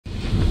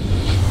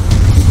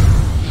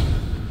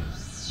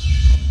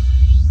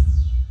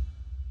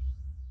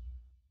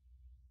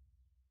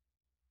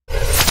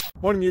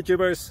Morning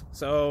YouTubers.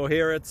 So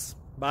here it's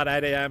about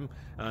 8 a.m.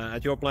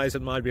 At your place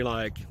it might be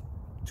like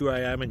 2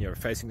 a.m. and you're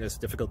facing this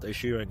difficult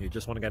issue and you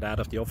just want to get out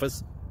of the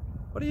office.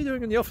 What are you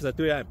doing in the office at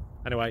 2 a.m.?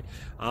 Anyway,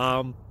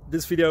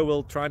 this video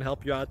will try and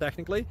help you out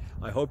technically.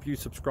 I hope you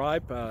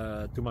subscribe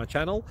to my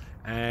channel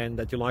and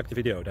that you like the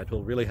video. That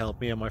will really help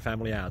me and my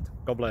family out.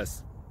 God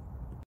bless.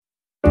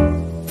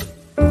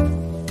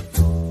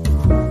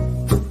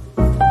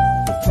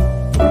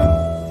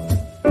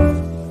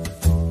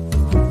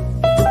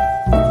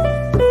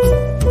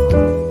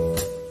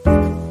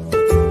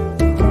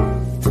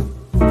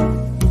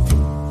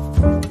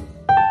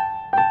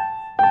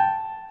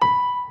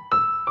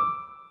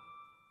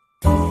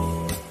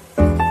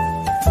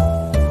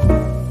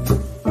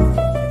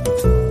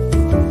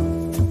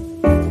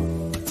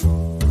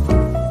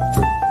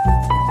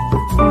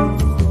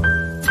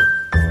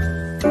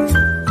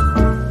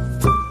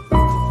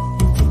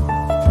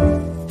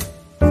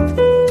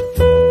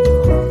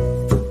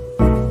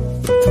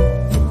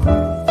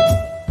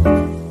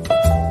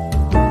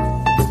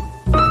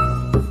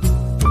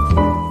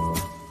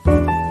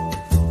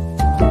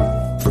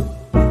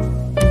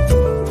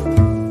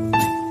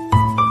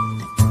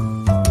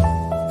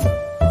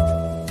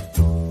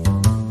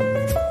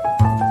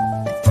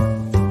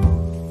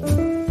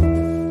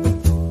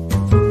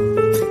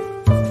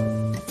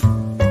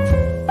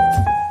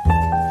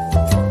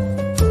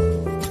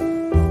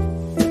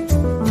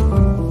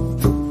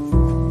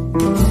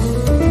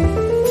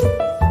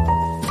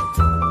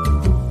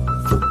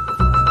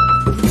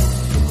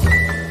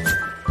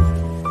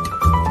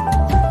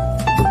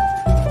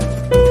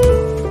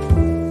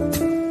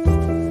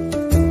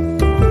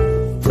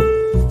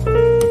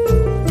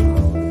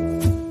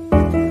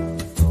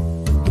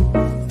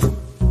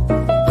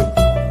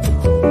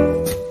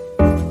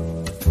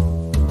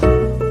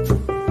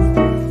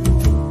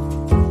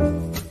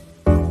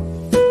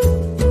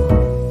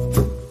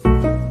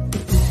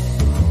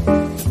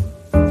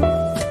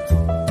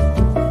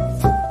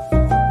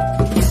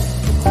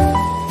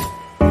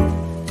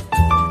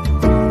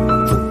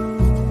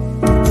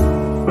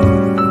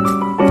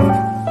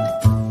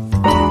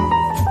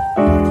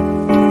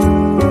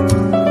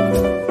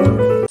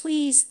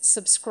 Please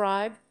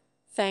subscribe.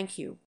 Thank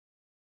you.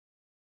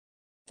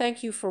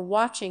 Thank you for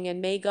watching,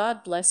 and may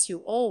God bless you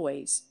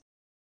always.